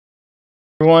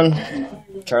Everyone,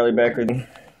 Charlie back with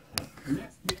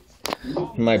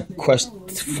my quest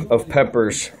of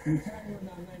peppers.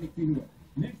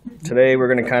 Today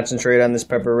we're going to concentrate on this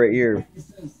pepper right here.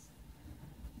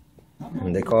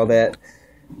 And they call that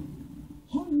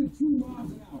I don't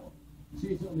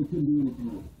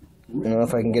know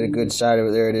if I can get a good side of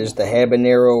it. There it is, the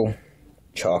habanero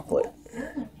chocolate.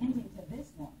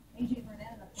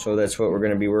 So that's what we're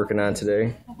going to be working on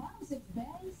today.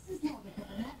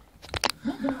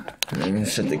 I'm going to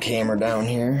set the camera down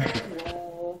here.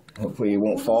 Hopefully it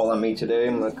won't fall on me today.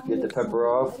 I'm going to get the pepper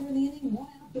off. And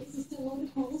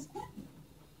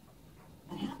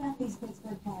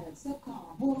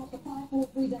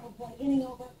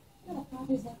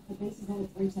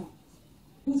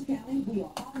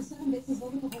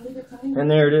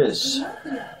there it is.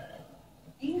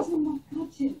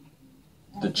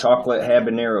 The chocolate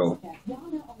habanero.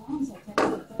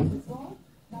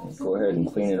 Go ahead and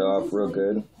clean it off real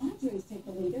good.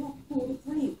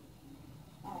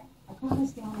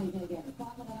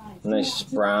 Nice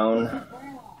brown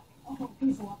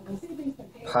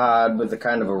pod with a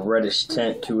kind of a reddish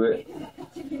tint to it.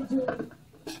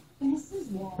 I'm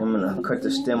going to cut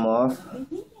the stem off.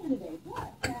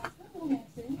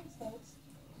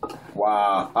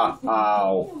 Wow.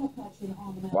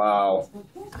 Wow.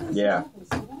 Yeah.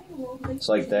 It's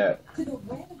like that.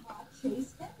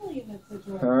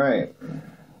 Alright.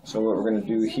 So what we're going to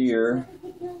do here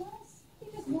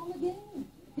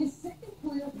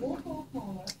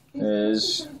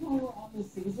is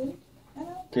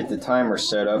get the timer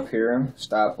set up here.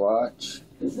 Stopwatch.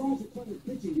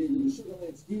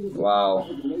 Wow.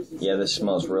 Yeah, this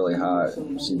smells really hot.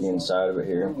 See the inside of it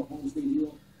here.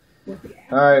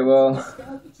 Alright, well,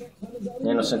 ain't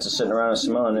no sense of sitting around and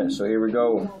smelling it, so here we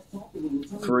go.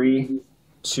 3,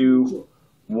 2,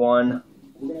 1,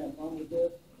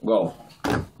 go.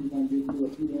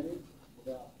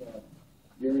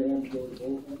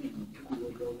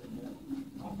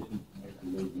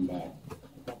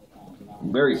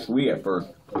 Very sweet at first.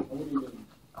 I've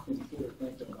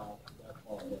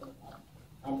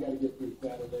got to get through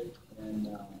Saturday and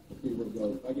see where it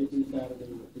goes. If I get through Saturday,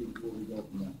 we'll see where we go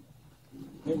from there.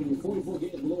 Hey, when you're 44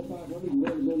 games below 500, you're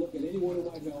ready to go look at anyone who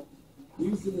might help.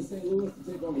 Houston and St. Louis to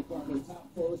take on the Cardinals top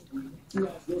first. 2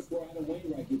 outs, no score. Adam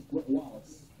Wainwright gets Brett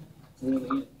Wallace to win the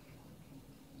inning.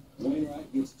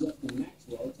 Wainwright gets Justin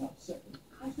Maxwell top second.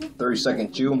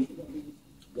 30-second chew.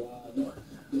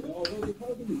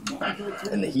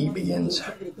 And the heat begins.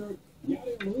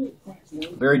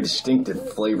 Very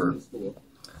distinctive flavor.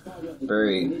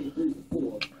 Very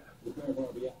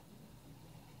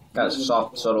got a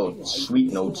soft, subtle,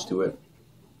 sweet notes to it.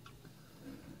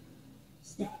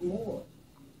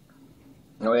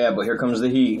 Oh yeah, but here comes the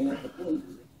heat.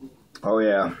 Oh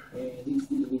yeah.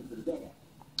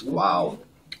 Wow.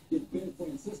 Complete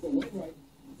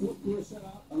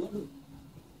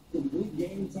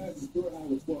game ties the score high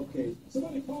with 12 Ks.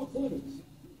 Somebody call Clemens.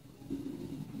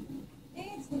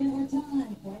 It's the dinner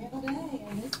time for every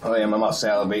day. Oh yeah, my mouth's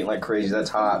salivating like crazy. That's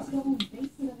hot.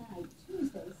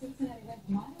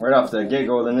 Right off the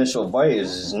get-go, the initial bite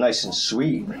is nice and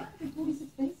sweet.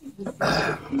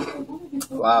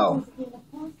 Wow.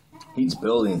 Heat's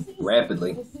building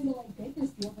rapidly.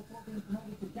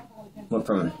 Went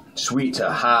from sweet to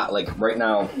hot, like right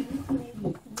now.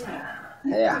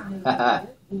 Yeah.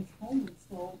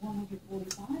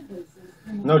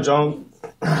 No joke.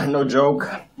 No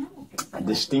joke.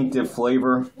 Distinctive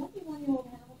flavor.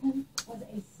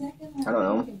 I don't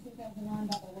know.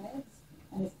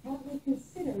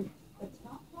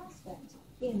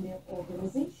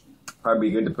 Probably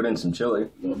be good to put in some chili.